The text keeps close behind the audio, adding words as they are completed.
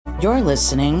You're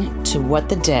listening to What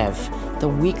the Dev, the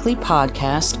weekly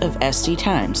podcast of SD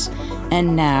Times.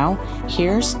 And now,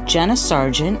 here's Jenna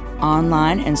Sargent,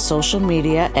 online and social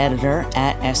media editor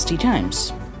at SD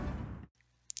Times.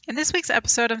 In this week's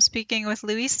episode, I'm speaking with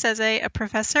Luis Ceze, a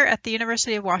professor at the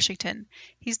University of Washington.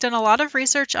 He's done a lot of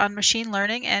research on machine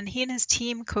learning, and he and his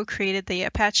team co-created the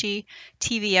Apache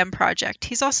TVM project.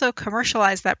 He's also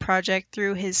commercialized that project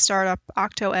through his startup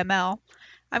OctoML.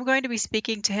 I'm going to be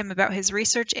speaking to him about his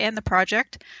research and the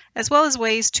project, as well as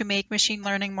ways to make machine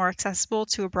learning more accessible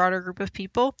to a broader group of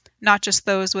people, not just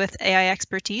those with AI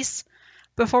expertise.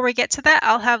 Before we get to that,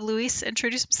 I'll have Luis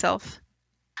introduce himself.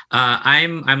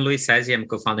 I'm Luis Ceze. I'm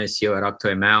co-founder and CEO at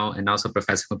OctoML and also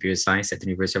professor of computer science at the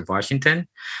University of Washington.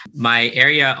 My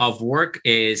area of work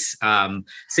is,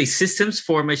 systems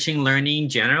for machine learning in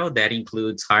general. That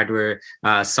includes hardware,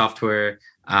 software,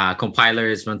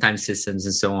 compilers, runtime systems,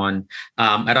 and so on.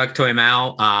 At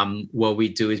OctoML, what we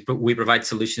do is we provide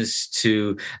solutions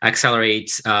to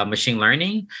accelerate machine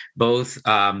learning, both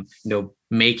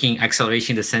making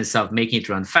acceleration in the sense of making it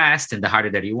run fast and the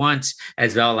hardware that you want,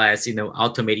 as well as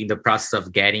automating the process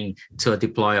of getting to a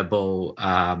deployable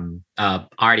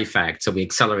artifact. So we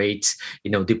accelerate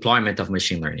deployment of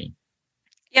machine learning.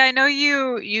 Yeah, I know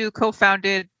you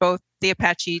co-founded both the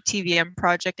Apache TVM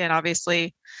project and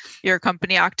obviously your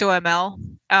company OctoML.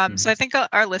 So I think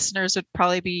our listeners would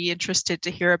probably be interested to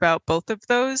hear about both of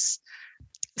those.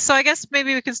 So I guess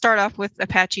maybe we can start off with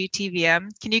Apache TVM.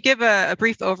 Can you give a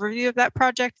brief overview of that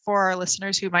project for our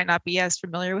listeners who might not be as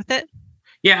familiar with it?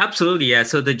 Yeah, absolutely. Yeah.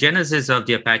 So the genesis of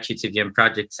the Apache TVM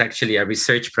project is actually a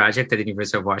research project at the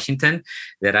University of Washington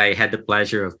that I had the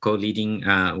pleasure of co-leading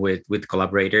with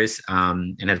collaborators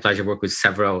and had the pleasure to work with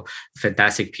several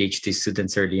fantastic PhD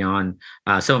students early on.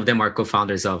 Some of them are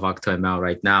co-founders of OctoML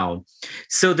right now.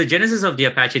 So the genesis of the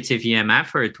Apache TVM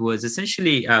effort was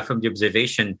essentially from the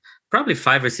observation probably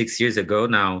 5 or 6 years ago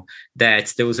now,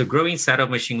 that there was a growing set of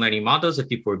machine learning models that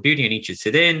people were building and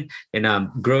interested in, and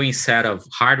a growing set of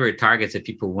hardware targets that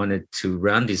people wanted to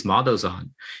run these models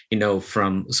on,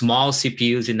 from small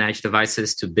CPUs in edge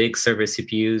devices to big server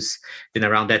CPUs. Then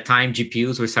around that time,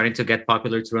 GPUs were starting to get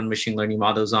popular to run machine learning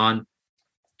models on,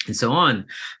 and so on.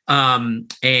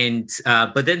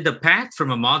 But then the path from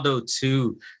a model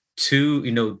to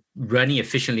running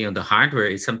efficiently on the hardware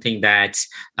is something that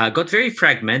got very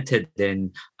fragmented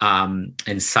and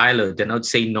siloed, and I would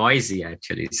say noisy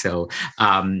actually. So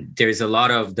there's a lot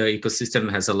of the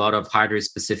ecosystem has a lot of hardware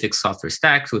specific software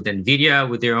stacks, with NVIDIA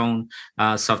with their own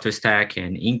software stack,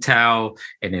 and Intel,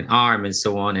 and then ARM, and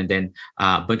so on, and then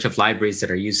a bunch of libraries that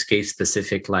are use case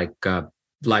specific, like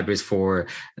libraries for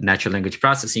natural language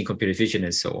processing, computer vision,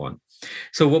 and so on.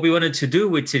 So what we wanted to do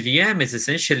with TVM is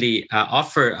essentially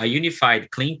offer a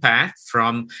unified clean path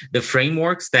from the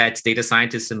frameworks that data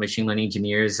scientists and machine learning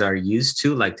engineers are used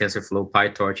to, like TensorFlow,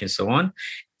 PyTorch, and so on,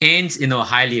 and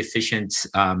highly efficient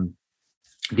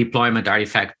deployment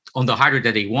artifact on the hardware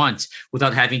that they want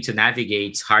without having to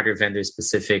navigate hardware vendor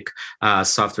specific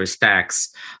software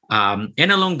stacks. And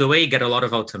along the way, get a lot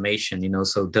of automation,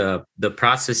 so the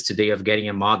process today of getting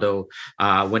a model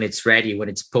when it's ready, when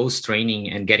it's post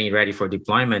training and getting ready for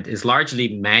deployment is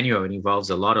largely manual. It involves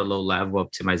a lot of low level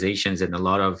optimizations and a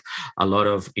lot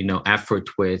of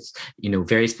effort with,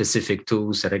 very specific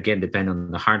tools that again depend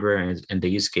on the hardware and the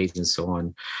use case and so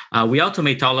on. We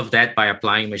automate all of that by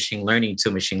applying machine learning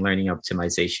to machine learning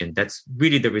optimization. That's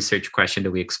really the research question that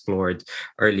we explored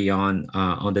early on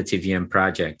the TVM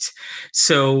project.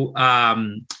 So so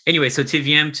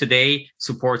TVM today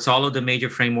supports all of the major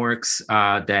frameworks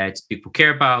that people care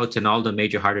about and all the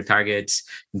major hardware targets,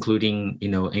 including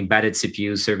embedded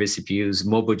CPUs, server CPUs,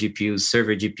 mobile GPUs,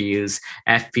 server GPUs,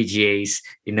 FPGAs,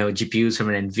 GPUs from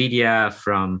NVIDIA,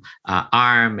 from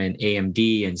ARM and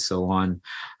AMD, and so on.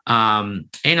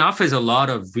 And offers a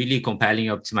lot of really compelling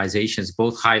optimizations,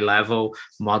 both high-level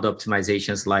model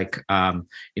optimizations like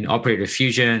in operator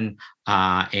fusion,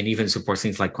 and even supports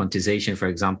things like quantization, for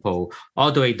example,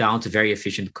 all the way down to very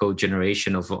efficient code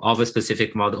generation of a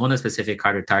specific model on a specific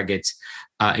hardware target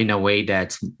in a way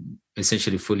that's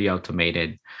essentially fully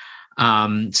automated.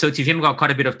 So TVM got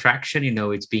quite a bit of traction.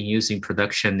 It's being used in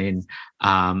production in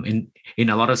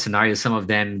a lot of scenarios. Some of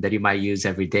them that you might use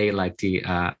every day, like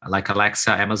like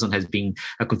Alexa. Amazon has been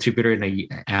a contributor and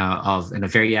a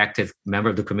very active member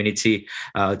of the community,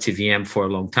 TVM, for a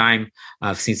long time,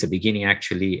 since the beginning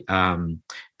actually.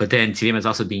 But then TVM has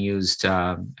also been used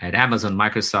at Amazon,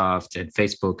 Microsoft, and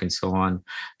Facebook, and so on,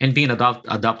 and being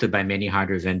adopted by many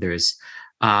hardware vendors.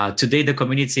 Today, the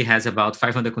community has about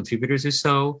 500 contributors or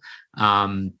so.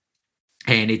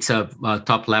 And it's a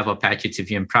top-level Apache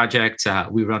TVM project.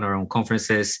 We run our own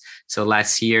conferences. So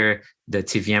last year, the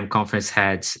TVM conference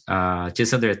had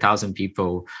just under 1,000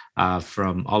 people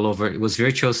from all over. It was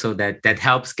virtual, so that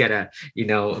helps get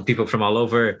people from all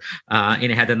over. And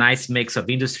it had a nice mix of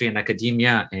industry and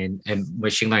academia and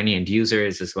machine learning end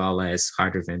users, as well as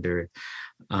hardware vendors.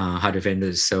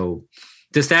 So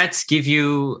does that give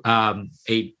you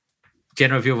a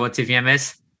general view of what TVM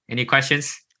is? Any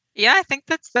questions? Yeah, I think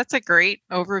that's a great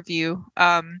overview.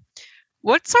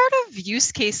 What sort of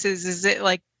use cases is it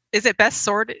like? Is it best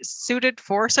suited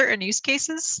for certain use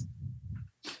cases?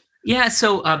 Yeah,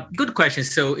 so good question.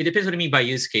 So it depends what you mean by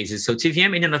use cases. So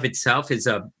TVM in and of itself is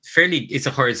it's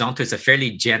a horizontal, it's a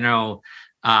fairly general,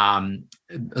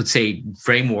 let's say,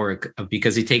 framework,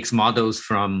 because it takes models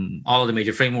from all of the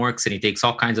major frameworks, and it takes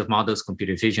all kinds of models: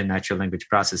 computer vision, natural language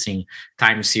processing,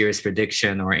 time series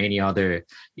prediction, or any other,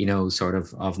 sort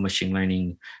of machine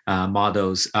learning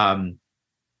models.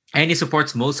 And it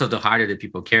supports most of the hardware that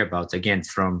people care about, again,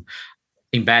 from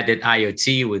embedded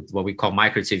IoT with what we call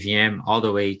micro TVM, all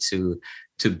the way to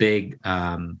big,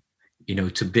 to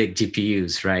big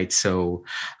GPUs, right? So,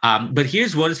 but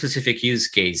here's one specific use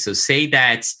case. So say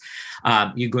that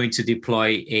you're going to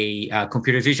deploy a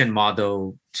computer vision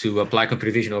model to apply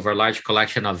computer vision over a large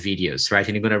collection of videos, right?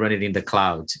 And you're going to run it in the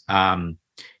cloud. Then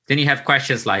you have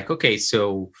questions like, okay,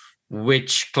 so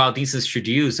which cloud instance should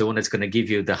you use? The one that's going to give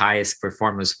you the highest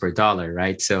performance per dollar,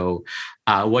 right? So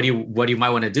what you might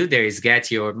want to do there is get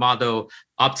your model,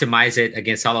 optimize it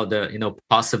against all of the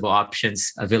possible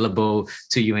options available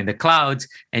to you in the cloud,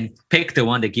 and pick the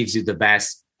one that gives you the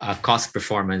best cost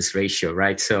performance ratio,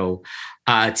 right? So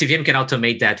TVM can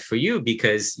automate that for you,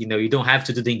 because you don't have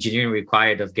to do the engineering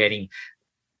required of getting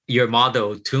your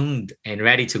model tuned and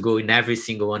ready to go in every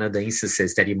single one of the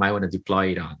instances that you might want to deploy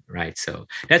it on, right? So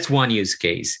that's one use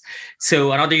case.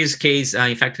 So another use case,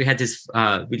 in fact, we had this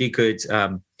really good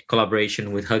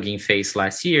collaboration with Hugging Face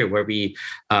last year, where we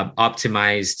worked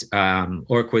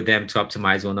with them to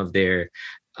optimize one of their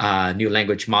new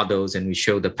language models, and we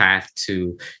showed the path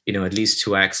to at least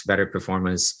 2x better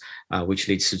performance, which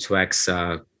leads to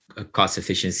 2x cost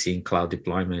efficiency in cloud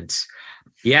deployments.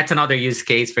 Yet another use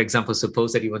case, for example,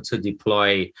 suppose that you want to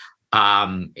deploy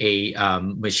a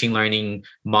machine learning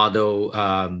model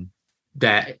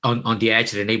that on the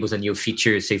edge that enables a new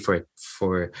feature, say for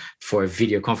a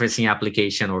video conferencing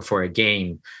application or for a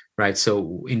game, right?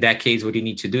 So in that case, what you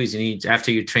need to do is after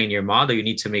you train your model, you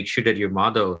need to make sure that your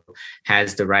model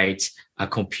has the right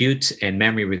compute and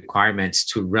memory requirements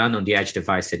to run on the edge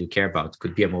device that you care about.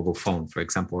 Could be a mobile phone, for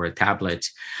example, or a tablet.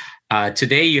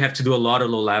 Today, you have to do a lot of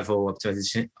low-level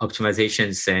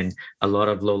optimizations and a lot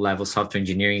of low-level software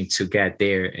engineering to get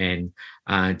there, and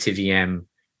TVM,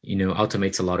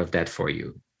 automates a lot of that for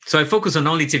you. So I focus on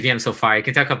only TVM so far. I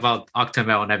can talk about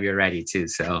OctoML whenever you're ready too.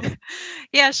 So,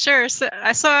 yeah, sure. So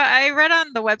I read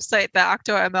on the website that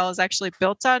OctoML is actually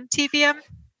built on TVM.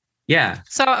 Yeah.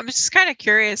 So I'm just kind of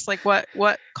curious, like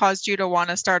what caused you to want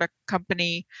to start a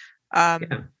company,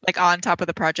 like on top of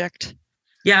the project?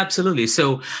 Yeah, absolutely.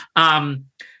 So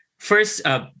first,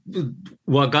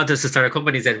 what got us to start a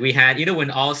company is that we had,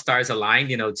 when all stars aligned,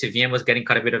 TVM was getting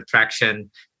quite a bit of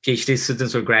traction. PhD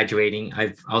students were graduating.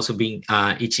 I've also been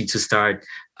itching to start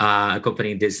a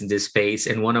company in this space.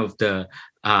 And one of the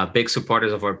big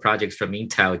supporters of our projects from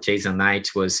Intel, Jason Knight,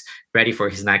 was ready for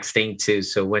his next thing too.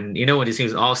 So when these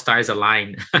things all stars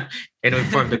align, and we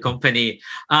formed the company,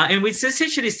 and we're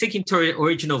essentially sticking to our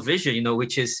original vision,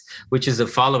 which is the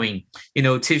following.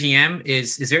 TVM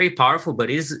is very powerful,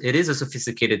 but it is a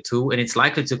sophisticated tool, and it's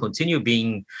likely to continue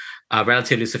being a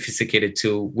relatively sophisticated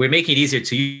tool. We're making it easier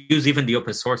to use even the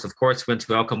open source. Of course, we want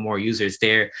to welcome more users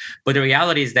there, but the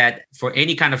reality is that for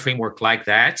any kind of framework like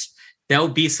that, there will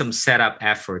be some setup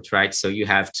effort, right? So you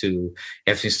have to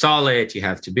install it, you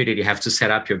have to build it, you have to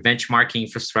set up your benchmarking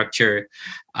infrastructure.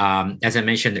 As I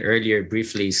mentioned earlier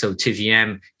briefly, so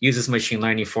TVM uses machine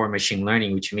learning for machine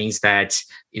learning, which means that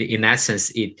in essence,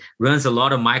 it runs a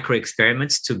lot of micro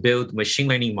experiments to build machine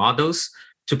learning models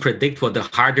to predict what the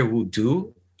hardware will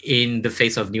do in the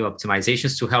face of new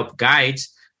optimizations to help guide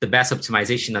the best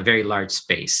optimization in a very large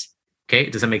space. Okay,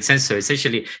 does that make sense? So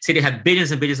essentially, say they have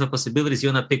billions and billions of possibilities.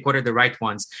 You want to pick what are the right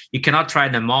ones. You cannot try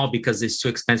them all because it's too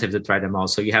expensive to try them all.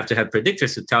 So you have to have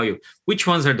predictors to tell you which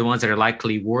ones are the ones that are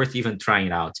likely worth even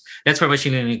trying out. That's where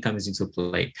machine learning comes into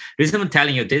play. The reason I'm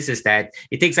telling you this is that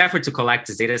it takes effort to collect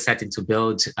this data set and to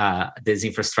build this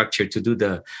infrastructure to do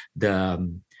the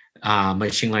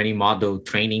machine learning model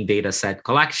training data set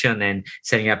collection and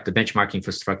setting up the benchmarking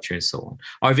infrastructure and so on.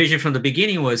 Our vision from the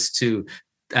beginning was to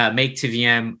make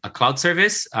TVM a cloud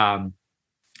service,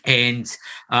 and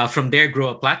from there grow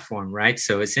a platform, right?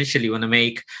 So essentially, we want to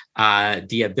make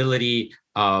the ability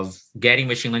of getting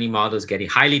machine learning models, getting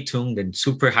highly tuned and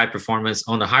super high performance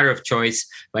on the hardware of choice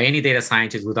by any data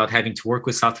scientist without having to work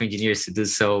with software engineers to do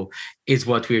so is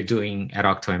what we're doing at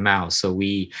OctoML. So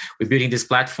we're building this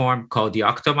platform called the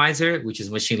Optimizer, which is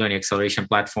a machine learning acceleration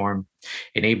platform.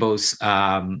 Enables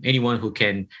anyone who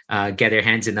can get their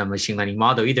hands in a machine learning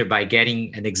model, either by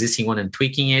getting an existing one and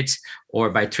tweaking it, or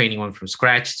by training one from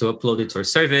scratch to upload it to our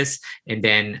service, and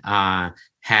then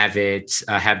have the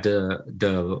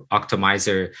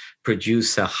optimizer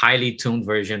produce a highly tuned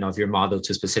version of your model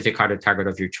to a specific hardware target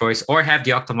of your choice, or have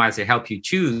the optimizer help you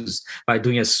choose by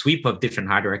doing a sweep of different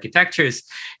hardware architectures,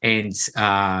 and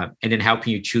then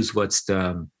helping you choose what's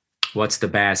the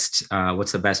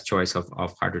best choice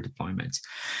of hardware deployments.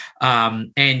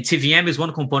 And TVM is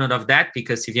one component of that,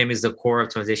 because TVM is the core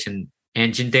optimization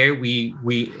engine there. We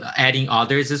adding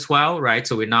others as well, right?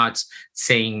 So we're not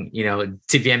saying,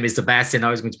 TVM is the best and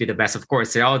always going to be the best. Of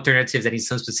course, there are alternatives, and in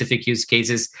some specific use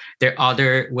cases, there are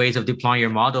other ways of deploying your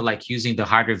model, like using the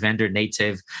hardware vendor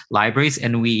native libraries.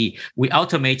 And we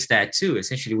automate that too.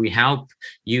 Essentially, we help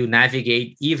you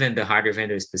navigate even the hardware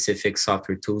vendor specific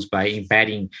software tools by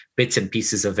embedding bits and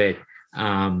pieces of it,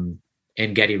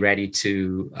 and getting ready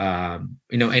to,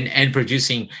 and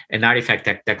producing an artifact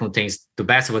that contains the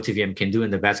best of what TVM can do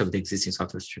and the best of the existing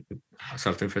software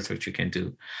infrastructure can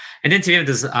do. And then TVM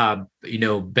does,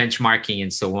 benchmarking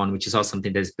and so on, which is also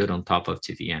something that's built on top of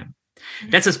TVM. Mm-hmm.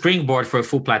 That's a springboard for a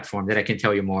full platform that I can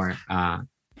tell you more.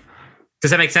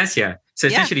 Does that make sense? Yeah. So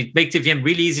essentially, make TVM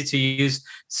really easy to use,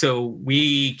 so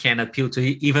we can appeal to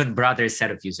even broader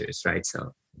set of users, right?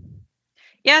 So.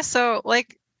 Yeah. So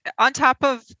on top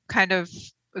of kind of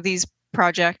these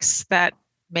projects that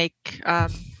make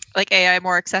AI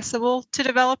more accessible to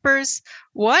developers,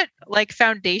 what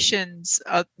foundations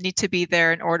need to be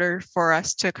there in order for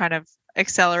us to kind of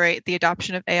accelerate the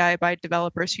adoption of AI by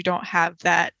developers who don't have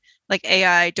that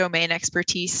AI domain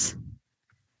expertise?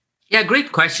 Yeah,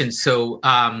 great question. So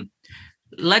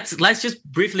let's just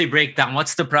briefly break down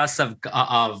what's the process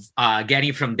of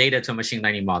getting from data to a machine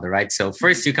learning model, right? So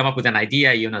first, you come up with an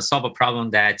idea, you want to solve a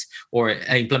problem or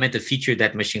implement a feature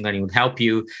that machine learning would help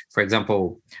you. For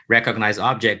example, recognize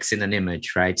objects in an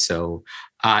image, right? So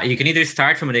you can either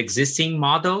start from an existing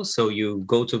model, so you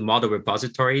go to model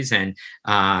repositories, and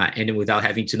without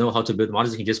having to know how to build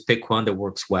models, you can just pick one that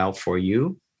works well for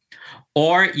you.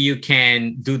 Or you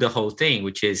can do the whole thing,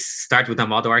 which is start with a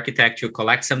model architecture,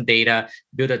 collect some data,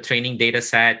 build a training data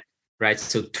set, right?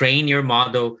 So train your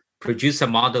model, produce a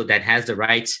model that has the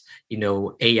right,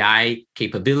 AI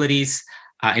capabilities.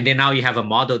 And then now you have a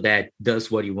model that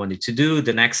does what you want it to do.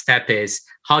 The next step is,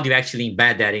 how do you actually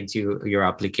embed that into your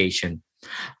application?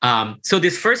 So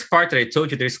this first part that I told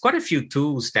you, there's quite a few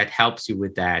tools that helps you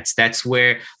with that. That's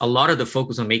where a lot of the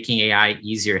focus on making AI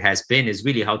easier has been, is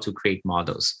really how to create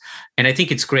models. And I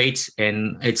think it's great,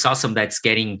 and it's awesome that's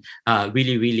getting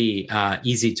really, really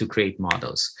easy to create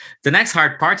models. The next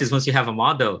hard part is, once you have a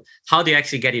model, how do you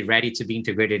actually get it ready to be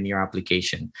integrated in your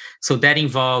application? So that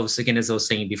involves, again, as I was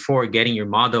saying before, getting your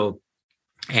model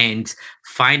and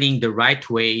finding the right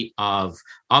way of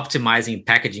optimizing,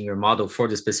 packaging your model for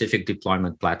the specific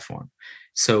deployment platform.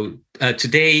 So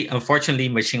today, unfortunately,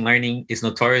 machine learning is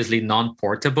notoriously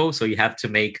non-portable. So you have to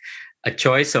make a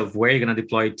choice of where you're going to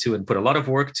deploy it to, and put a lot of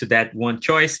work to that one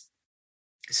choice.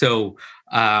 So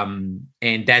and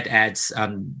that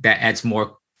adds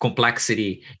more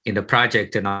complexity in the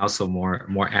project, and also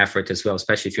more effort as well,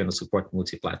 especially if you want to support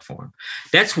multi-platform.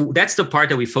 That's the part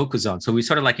that we focus on. So we're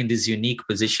sort of in this unique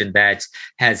position that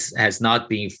has not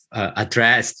been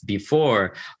addressed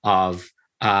before, of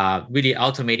really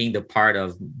automating the part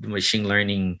of the machine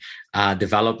learning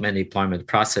development deployment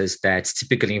process that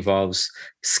typically involves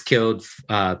skilled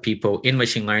people in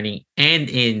machine learning and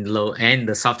and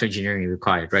the software engineering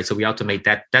required, right? So we automate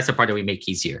that. That's the part that we make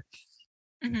easier.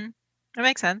 Mm-hmm. That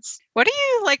makes sense. What are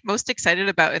you most excited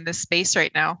about in this space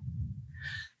right now?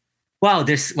 Well,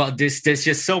 there's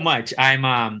just so much.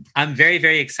 I'm very,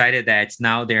 very excited that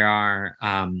now there are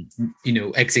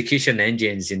execution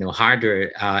engines,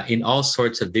 hardware in all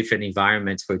sorts of different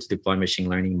environments for it to deploy machine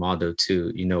learning model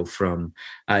to, from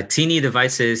teeny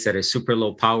devices that are super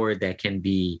low power that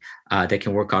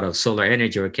can work out of solar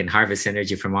energy, or can harvest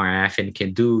energy from RF and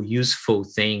can do useful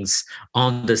things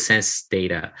on the sense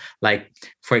data. Like,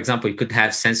 for example, you could have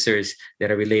sensors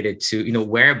that are related to,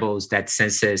 wearables that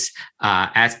senses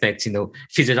aspects,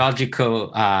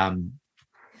 physiological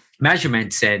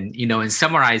measurements and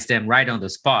summarize them right on the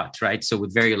spot, right? So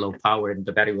with very low power, and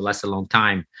the battery will last a long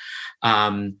time.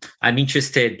 I'm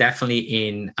interested definitely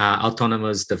in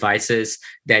autonomous devices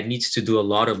that needs to do a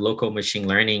lot of local machine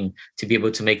learning to be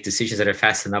able to make decisions that are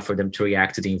fast enough for them to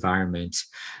react to the environment.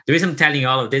 The reason I'm telling you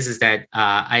all of this is that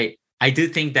I do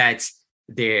think that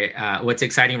what's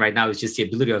exciting right now is just the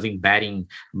ability of embedding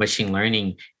machine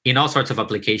learning in all sorts of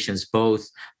applications, both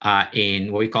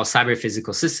in what we call cyber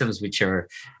physical systems, which are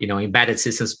embedded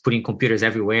systems putting computers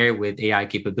everywhere with AI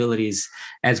capabilities,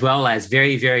 as well as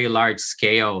very, very large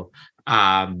scale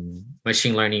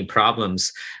machine learning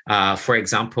problems. For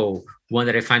example, one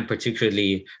that I find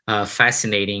particularly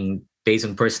fascinating based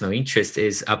on personal interest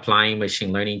is applying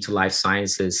machine learning to life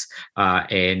sciences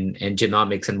and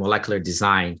genomics and molecular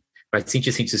design. Right? It's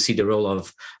interesting to see the role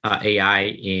of AI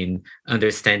in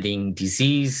understanding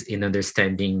disease, in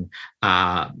understanding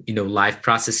life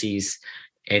processes,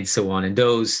 and so on. And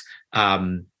those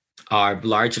are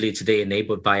largely today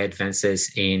enabled by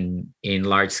advances in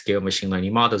large-scale machine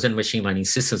learning models and machine learning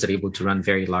systems that are able to run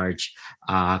very large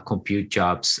compute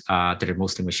jobs that are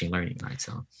mostly machine learning. Right?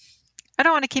 So, I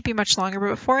don't want to keep you much longer,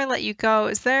 but before I let you go,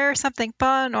 is there something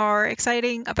fun or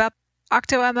exciting about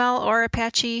OctoML or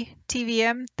Apache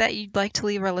TVM that you'd like to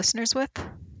leave our listeners with?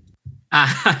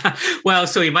 Well,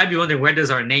 so you might be wondering, where does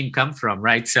our name come from,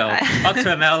 right? So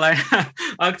OctoML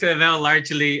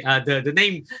largely, the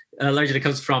name largely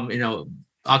comes from,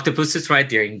 octopuses, right?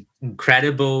 They're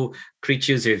incredible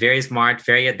creatures. They're very smart,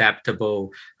 very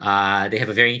adaptable. They have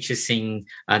a very interesting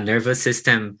nervous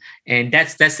system, and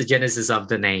that's the genesis of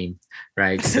the name,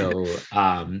 right? So,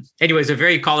 anyways, a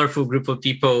very colorful group of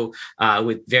people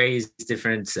with various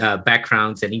different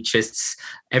backgrounds and interests,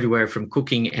 everywhere from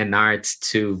cooking and art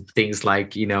to things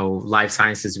like life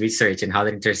sciences research and how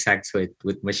that intersects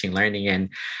with machine learning. And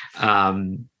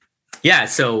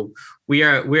so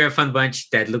we're a fun bunch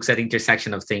that looks at the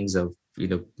intersection of things of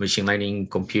machine learning,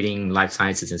 computing, life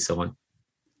sciences, and so on.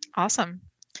 Awesome.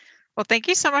 Well, thank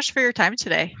you so much for your time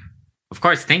today. Of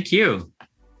course, thank you.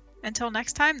 Until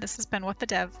next time, this has been What the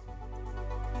Dev.